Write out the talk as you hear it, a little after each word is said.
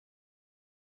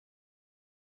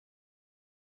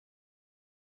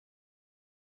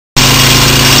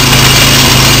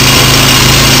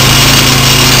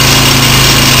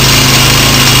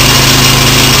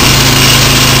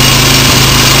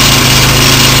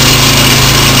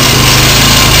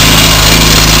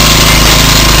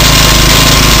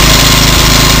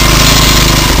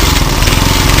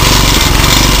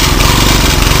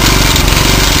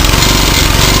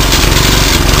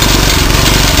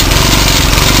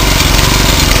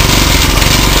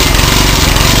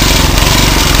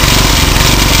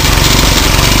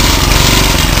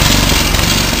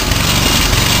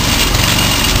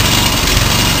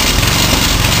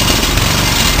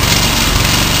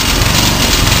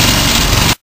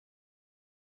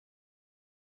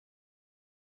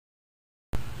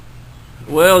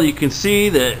Well, you can see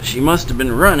that she must have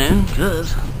been running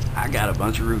because I got a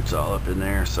bunch of roots all up in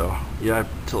there. So yeah, I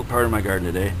tilled part of my garden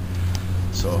today.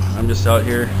 So I'm just out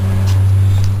here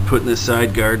putting this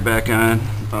side guard back on.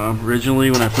 Originally,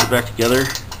 when I put it back together,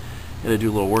 I had to do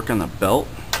a little work on the belt.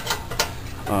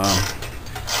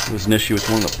 There was an issue with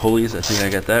one of the pulleys. I think I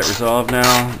got that resolved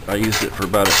now. I used it for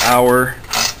about an hour,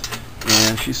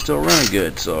 and she's still running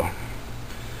good. So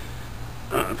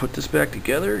I put this back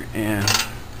together, and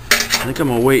I think I'm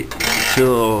gonna wait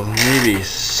until maybe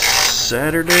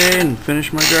Saturday and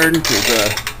finish my garden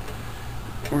because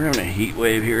we're having a heat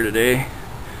wave here today,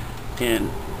 and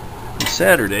on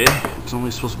Saturday it's only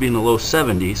supposed to be in the low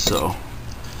 70s, so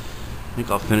I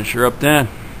think I'll finish her up then.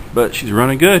 But she's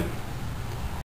running good.